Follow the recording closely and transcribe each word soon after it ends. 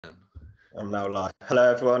I'm now live.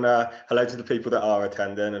 Hello, everyone. Hello to the people that are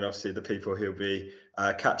attending, and obviously the people who'll be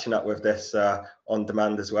catching up with this on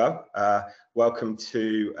demand as well. Welcome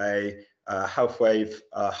to a Healthwave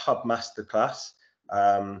Hub Masterclass.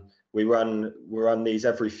 We run these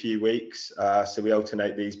every few weeks, so we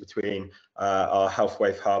alternate these between our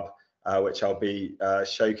Healthwave Hub, which I'll be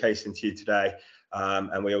showcasing to you today,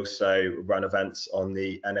 and we also run events on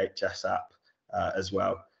the NHS app as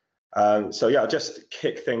well. So yeah, I'll just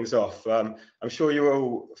kick things off. I'm sure you're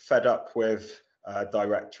all fed up with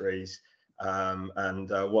directories and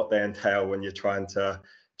what they entail when you're trying to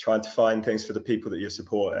find things for the people that you're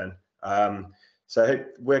supporting. So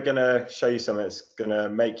we're going to show you something that's going to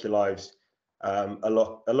make your lives a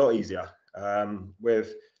lot easier.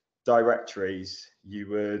 With directories, you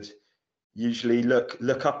would usually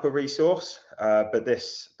look up a resource, but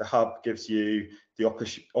the hub gives you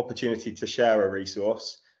the opportunity to share a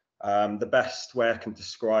resource. The best way I can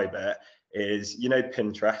describe it is, you know,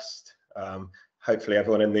 Pinterest. Hopefully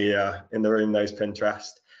everyone in the room knows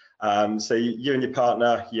Pinterest. So you and your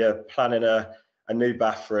partner, you're planning a new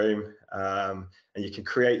bathroom, and you can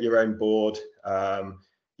create your own board.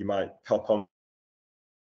 You might pop on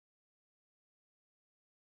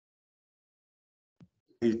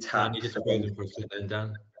new tab. You just frozen for a second,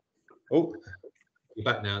 Dan. Oh, you're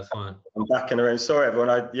back now. It's fine. I'm back in the room. Sorry, everyone.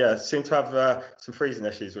 I seem to have some freezing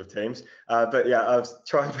issues with Teams. But yeah, I was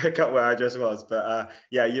trying to pick up where I just was. But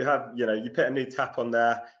yeah, you put a new tap on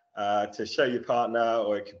there to show your partner,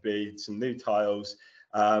 or it could be some new tiles.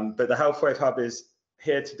 But the Healthwave Hub is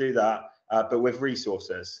here to do that, but with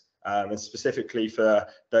resources, and specifically for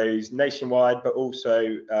those nationwide, but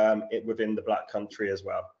also within the Black Country as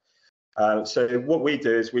well. So what we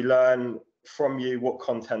do is we learn from you what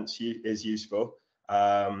content is useful.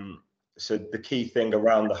 So the key thing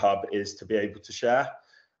around the hub is to be able to share,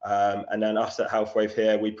 and then us at Healthwave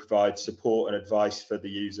here, we provide support and advice for the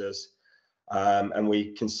users, and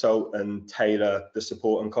we consult and tailor the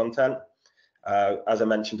support and content. As I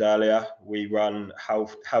mentioned earlier, we run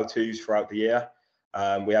how-tos throughout the year.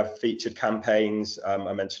 We have featured campaigns. I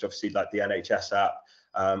mentioned obviously like the NHS app,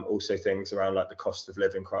 also things around like the cost of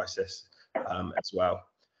living crisis as well.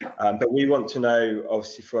 But we want to know,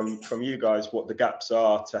 obviously, from you guys what the gaps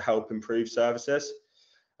are to help improve services.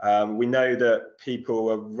 We know that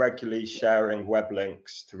people are regularly sharing web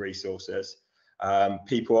links to resources.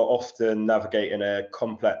 People are often navigating a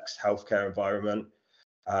complex healthcare environment,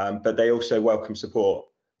 but they also welcome support.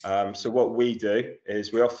 So what we do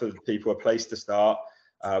is we offer people a place to start.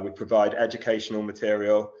 We provide educational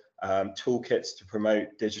material, toolkits to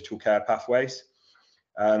promote digital care pathways.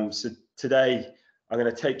 So today, I'm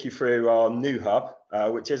going to take you through our new hub,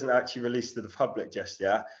 which isn't actually released to the public just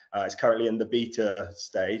yet. It's currently in the beta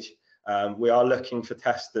stage. We are looking for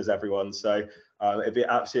testers, everyone. So it'd be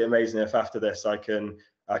absolutely amazing if after this I can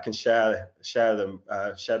share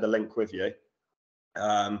the link with you,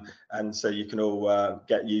 and so you can all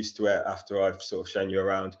get used to it after I've sort of shown you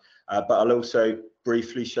around. But I'll also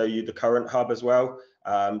briefly show you the current hub as well,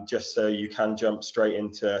 just so you can jump straight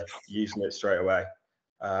into using it straight away.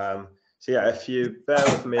 So yeah, if you bear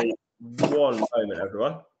with me one moment,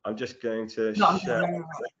 everyone, I'm just going to share.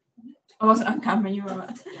 I wasn't on camera, you were.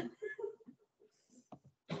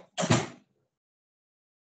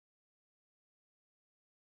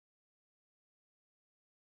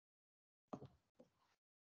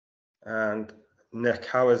 And Nick,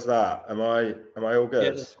 how is that? Am I all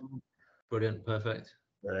good? Yeah, brilliant, perfect.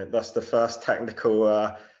 Brilliant. That's the first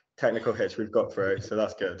technical hitch we've got through, so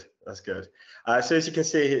that's good. That's good. So as you can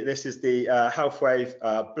see, this is the Healthwave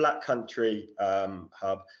Black Country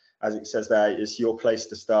hub. As it says there, it's your place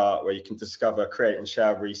to start, where you can discover, create and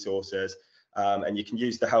share resources, and you can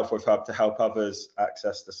use the Healthwave Hub to help others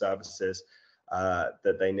access the services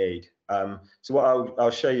that they need. So what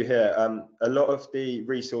I'll show you here, a lot of the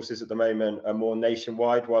resources at the moment are more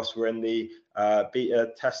nationwide whilst we're in the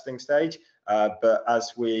beta testing stage, but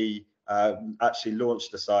as we actually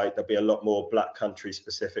launch the site, there'll be a lot more Black Country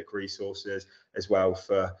specific resources as well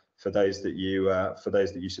for those that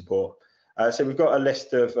you support. So we've got a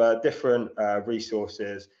list of different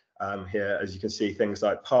resources here. As you can see, things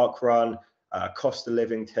like park run, cost of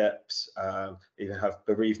living tips, even have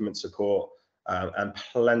bereavement support, and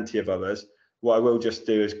plenty of others. What I will just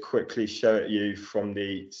do is quickly show it you from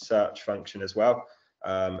the search function as well.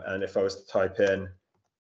 And if I was to type in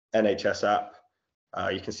NHS app,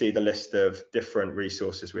 you can see the list of different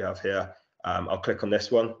resources we have here. I'll click on this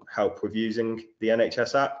one, help with using the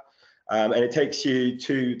NHS app, and it takes you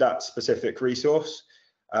to that specific resource.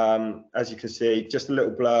 As you can see, just a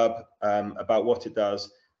little blurb about what it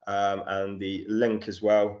does. and the link as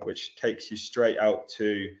well, which takes you straight out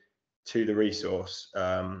to the resource,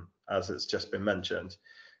 as it's just been mentioned.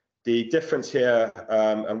 The difference here,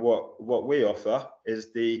 and what we offer,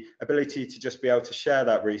 is the ability to just be able to share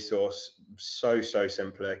that resource so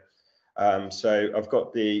simply. So I've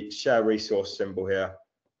got the share resource symbol here.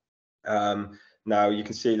 Now you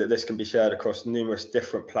can see that this can be shared across numerous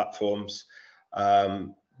different platforms.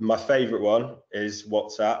 My favorite one is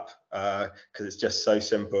WhatsApp, because it's just so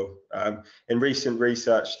simple. In recent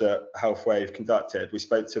research that Healthwave conducted, we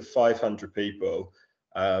spoke to 500 people.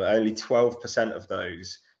 Only 12% of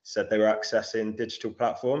those said they were accessing digital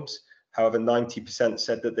platforms. However, 90%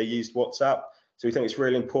 said that they used WhatsApp. So we think it's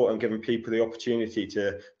really important giving people the opportunity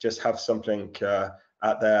to just have something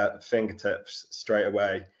at their fingertips straight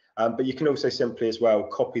away. But you can also simply as well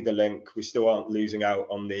copy the link. We still aren't losing out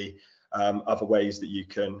on the other ways that you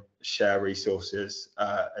can share resources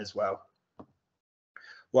as well.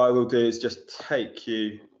 What I will do is just take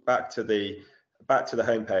you back to the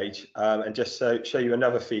homepage and just show you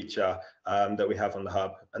another feature that we have on the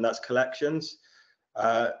hub, and that's collections.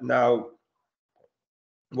 Now,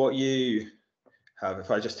 what you have,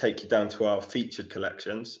 if I just take you down to our featured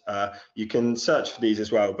collections, you can search for these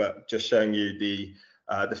as well, but just showing you the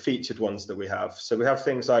featured ones that we have. So we have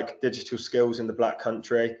things like digital skills in the Black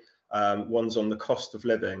Country, ones on the cost of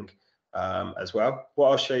living as well.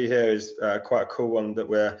 What I'll show you here is quite a cool one that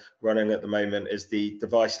we're running at the moment, is the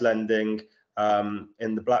device lending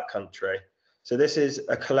in the Black Country. So this is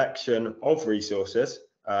a collection of resources.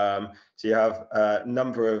 So you have a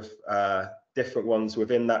number of different ones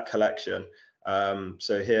within that collection.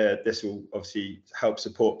 So here, this will obviously help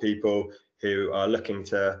support people who are looking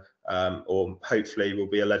to, or hopefully will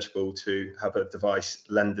be eligible to have a device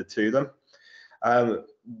lended to them.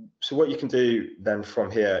 So what you can do then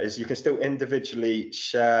from here is you can still individually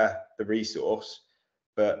share the resource,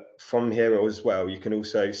 but from here as well, you can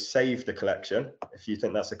also save the collection if you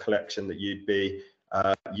think that's a collection that you'd be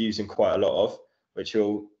using quite a lot of, which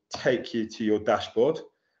will take you to your dashboard.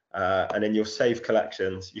 And in your save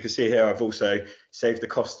collections, you can see here I've also saved the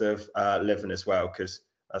cost of living as well, because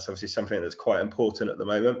that's obviously something that's quite important at the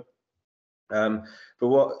moment. But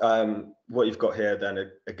what you've got here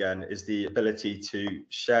then again is the ability to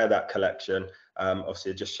share that collection.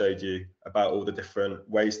 Obviously I just showed you about all the different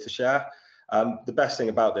ways to share. The best thing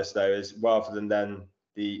about this though is, rather than then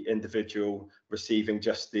the individual receiving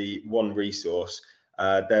just the one resource,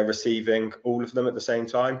 they're receiving all of them at the same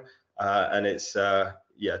time, and it's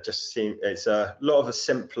yeah, it's a lot of a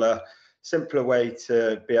simpler way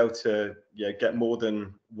to be able to get more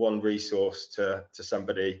than one resource to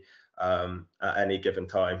somebody at any given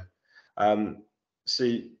time.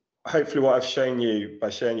 So hopefully what I've shown you by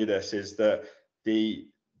showing you this is that the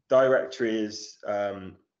directory is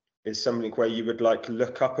something where you would like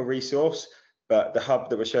look up a resource, but the hub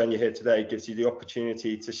that we're showing you here today gives you the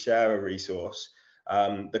opportunity to share a resource.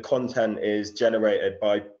 The content is generated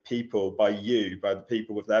by people, by the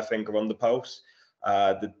people with their finger on the pulse.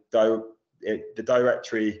 The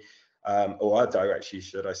directory, or our directory,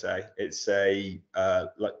 should I say, it's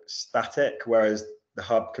like static, whereas the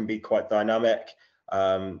hub can be quite dynamic.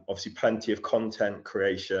 Obviously, plenty of content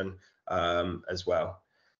creation as well.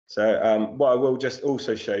 So what I will just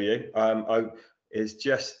also show you is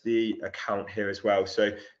just the account here as well.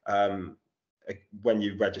 So when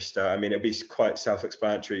you register, I mean, it'll be quite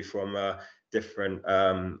self-explanatory from different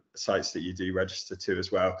sites that you do register to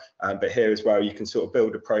as well. But here as well, you can sort of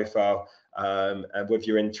build a profile and with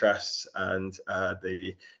your interests and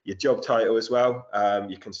your job title as well.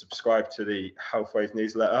 You can subscribe to the Healthwave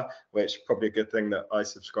newsletter, which probably a good thing that I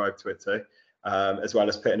subscribe to it too, as well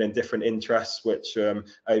as putting in different interests, which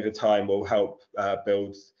over time will help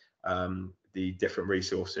build the different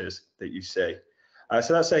resources that you see.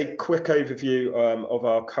 So that's a quick overview of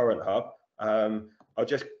our current hub. I'll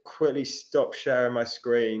just quickly stop sharing my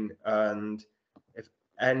screen, and if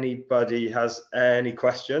anybody has any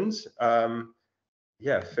questions,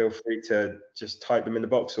 yeah, feel free to just type them in the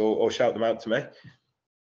box or shout them out to me.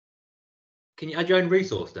 Can you add your own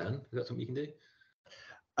resource, Dan? Is that something you can do?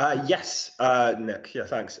 Yes, Nick. Yeah,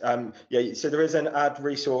 thanks. Yeah, so there is an add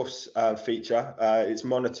resource feature. It's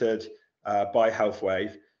monitored by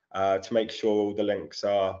Healthwave to make sure all the links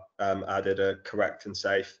are added are correct and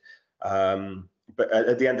safe. But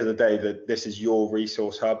at the end of the day, this is your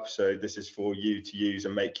resource hub, so this is for you to use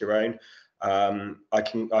and make your own. We're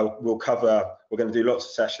going to do lots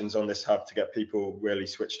of sessions on this hub to get people really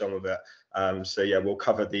switched on with it. So yeah, we'll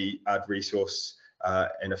cover the add resource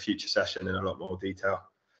in a future session in a lot more detail.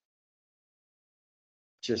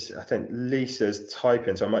 I think Lisa's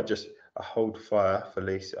typing, so I might just hold fire for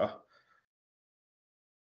Lisa.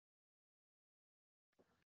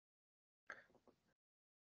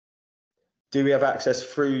 Do we have access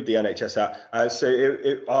through the NHS app? So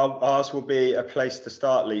ours will be a place to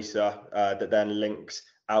start, Lisa, that then links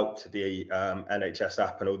out to the NHS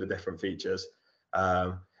app and all the different features.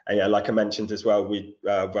 And yeah, like I mentioned as well, we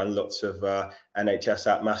run lots of NHS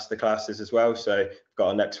app masterclasses as well. So we've got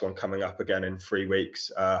our next one coming up again in 3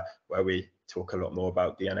 weeks, where we talk a lot more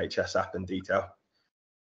about the NHS app in detail.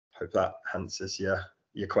 Hope that answers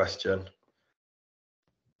your question.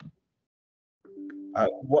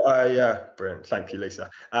 Brilliant, thank you, Lisa.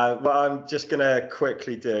 What I'm just going to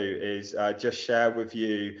quickly do is just share with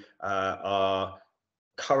you our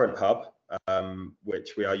current hub,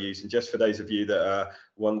 which we are using, just for those of you that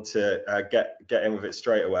want to get in with it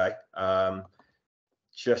straight away.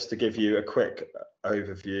 Just to give you a quick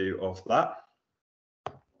overview of that.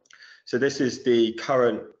 So this is the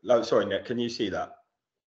current. Oh, sorry, Nick, can you see that?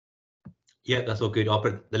 Yeah, that's all good. I'll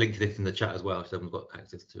put the link to this in the chat as well, so everyone's got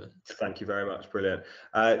access to it. Thank you very much. Brilliant.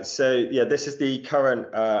 So yeah, this is the current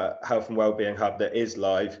health and wellbeing hub that is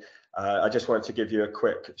live. I just wanted to give you a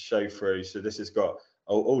quick show through. So this has got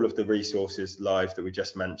all of the resources live that we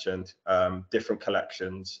just mentioned, different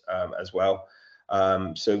collections as well.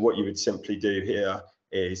 So what you would simply do here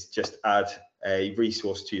is just add a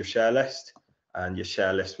resource to your share list, and your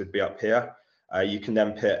share list would be up here. You can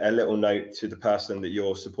then put a little note to the person that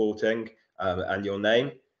you're supporting and your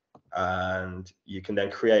name, and you can then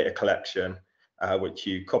create a collection which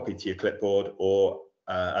you copy to your clipboard, or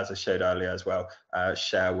as I showed earlier as well,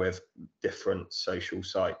 share with different social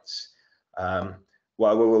sites. What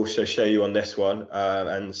I will also show you on this one,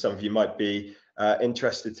 and some of you might be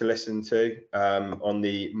interested to listen to, on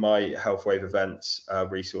the My Healthwave Events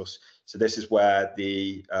resource. So this is where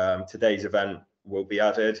the today's event will be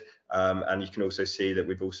added, and you can also see that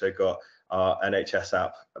we've also got our NHS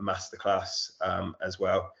app masterclass as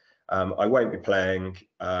well. I won't be playing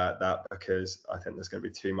that because I think there's going to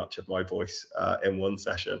be too much of my voice in one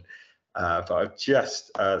session, but I've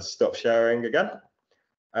just stopped sharing again,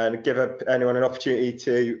 and give anyone an opportunity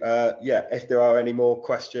to, yeah, if there are any more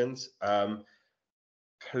questions,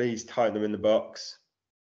 please type them in the box.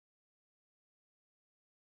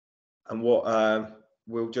 And what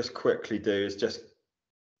we'll just quickly do is just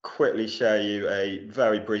quickly share you a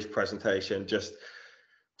very brief presentation, just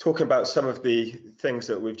talking about some of the things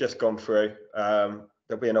that we've just gone through.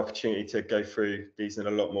 There'll be an opportunity to go through these in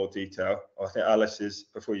a lot more detail. I think Alice is,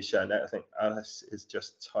 before you share that, I think Alice is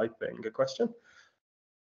just typing a question.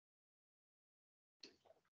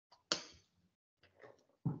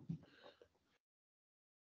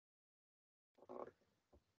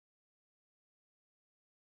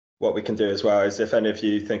 What we can do as well is, if any of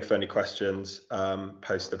you think of any questions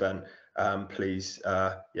post event, please,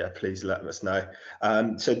 yeah, please let us know.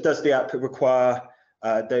 So does the app require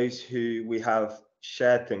those who we have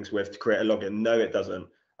shared things with to create a login? No, it doesn't.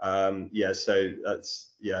 Yeah, so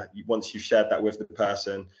that's, yeah, once you've shared that with the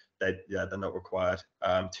person, they're not required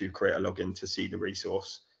to create a login to see the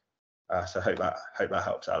resource. So hope that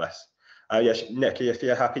helps, Alice. Yes, Nick, if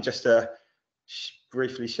you're happy just to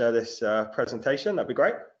briefly share this presentation, that'd be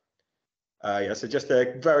great. Yeah, so just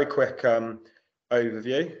a very quick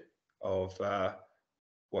overview of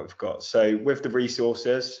what we've got. So with the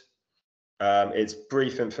resources, it's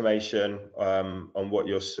brief information on what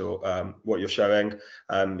you're showing.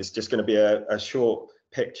 It's just going to be a short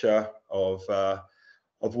picture of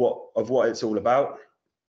what it's all about.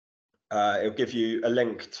 It'll give you a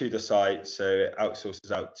link to the site, so it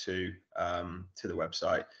outsources out to the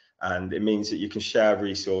website, and it means that you can share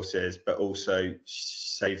resources, but also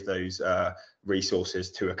save those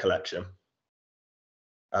resources to a collection.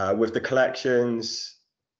 With the collections,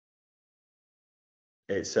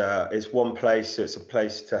 it's one place, so it's a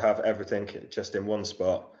place to have everything just in one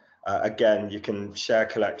spot. Again, you can share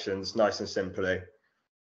collections nice and simply.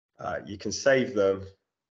 You can save them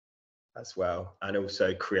as well, and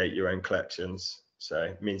also create your own collections. So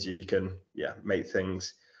it means you can, yeah, make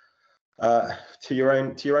things to your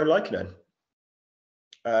own liking.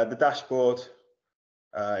 The dashboard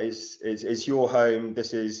is your home.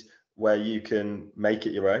 This is where you can make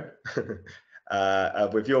it your own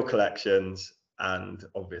with your collections and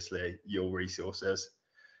obviously your resources.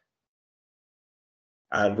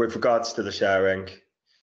 And with regards to the sharing,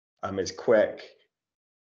 it's quick.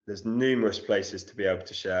 There's numerous places to be able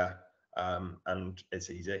to share, and it's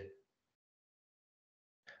easy.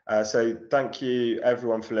 So thank you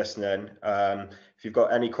everyone for listening. If you've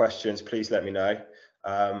got any questions, please let me know.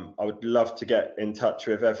 I would love to get in touch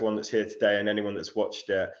with everyone that's here today and anyone that's watched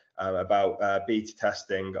it about beta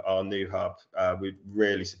testing our new hub. We'd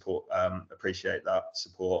really appreciate that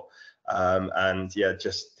support. And yeah,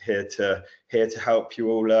 just here to help you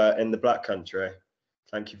all in the Black Country.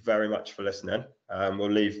 thank you very much for listening.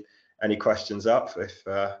 We'll leave any questions up. If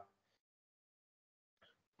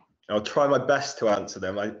I'll try my best to answer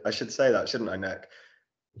them. I should say that, shouldn't I, Nick?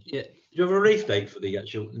 Yeah. Do you have a release date for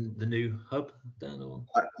the new hub, Dan? Or?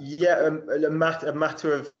 Yeah, a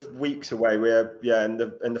matter of weeks away. We're in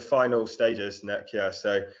the final stages, Nick. Yeah,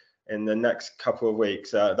 so in the next couple of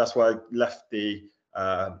weeks. That's why I left the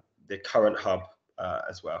current hub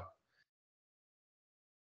as well.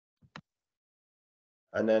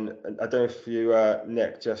 And then I don't know if you,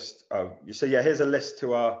 Nick, just so yeah, here's a list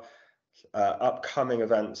to our upcoming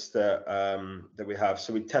events that that we have.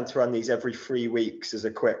 So we tend to run these every 3 weeks as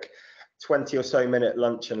a quick 20 or so minute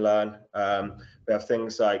lunch and learn. We have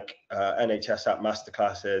things like NHS app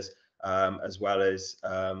masterclasses, as well as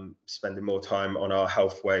spending more time on our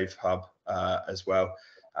Healthwave Hub as well.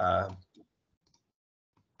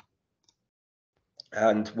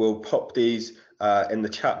 And we'll pop these in the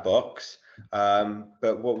chat box.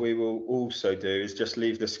 But what we will also do is just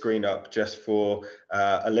leave the screen up just for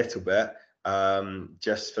a little bit,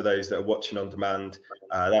 just for those that are watching on demand.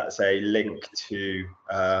 That's a link to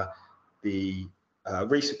the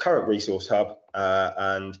current resource hub,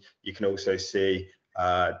 and you can also see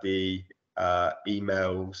the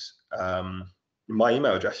emails, my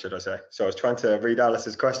email address, should I say. So I was trying to read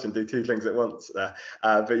Alice's question, do 2 things at once there.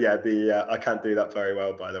 But yeah, I can't do that very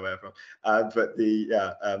well, by the way, everyone. But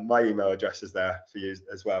my email address is there for you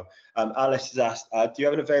as well. Alice has asked, do you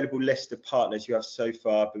have an available list of partners you have so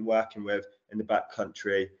far been working with in the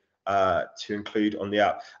backcountry to include on the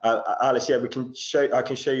app? Alice, yeah, I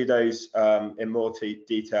can show you those in more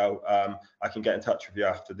detail. I can get in touch with you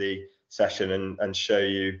after the session and show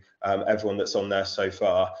you everyone that's on there so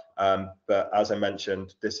far. But as I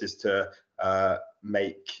mentioned, this is to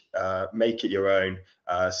make it your own.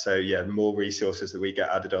 So yeah, the more resources that we get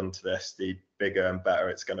added onto this, the bigger and better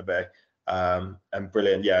it's going to be. And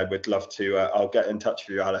brilliant. Yeah, we'd love to. I'll get in touch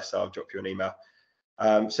with you, Alice. I'll drop you an email.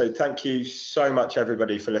 So thank you so much,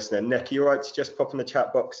 everybody, for listening. Nick, are you all right to just pop in the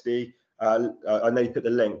chat box I know you put the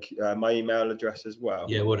link, my email address as well?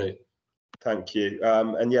 Yeah, will do. Thank you.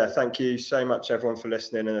 And yeah, thank you so much, everyone, for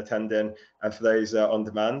listening and attending, and for those on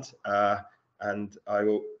demand. And I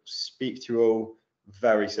will speak to you all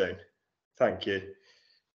very soon. Thank you.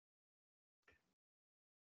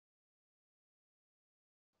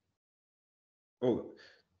 Oh,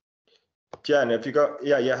 Jen, have you got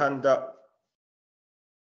your hand up?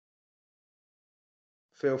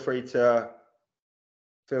 Feel free to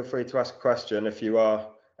ask a question if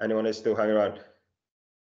anyone is still hanging around.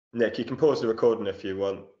 Nick, you can pause the recording if you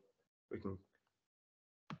want. We can.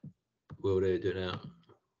 Will do now.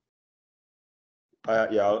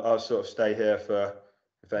 Yeah, I'll sort of stay here for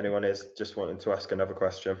if anyone is just wanting to ask another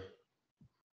question.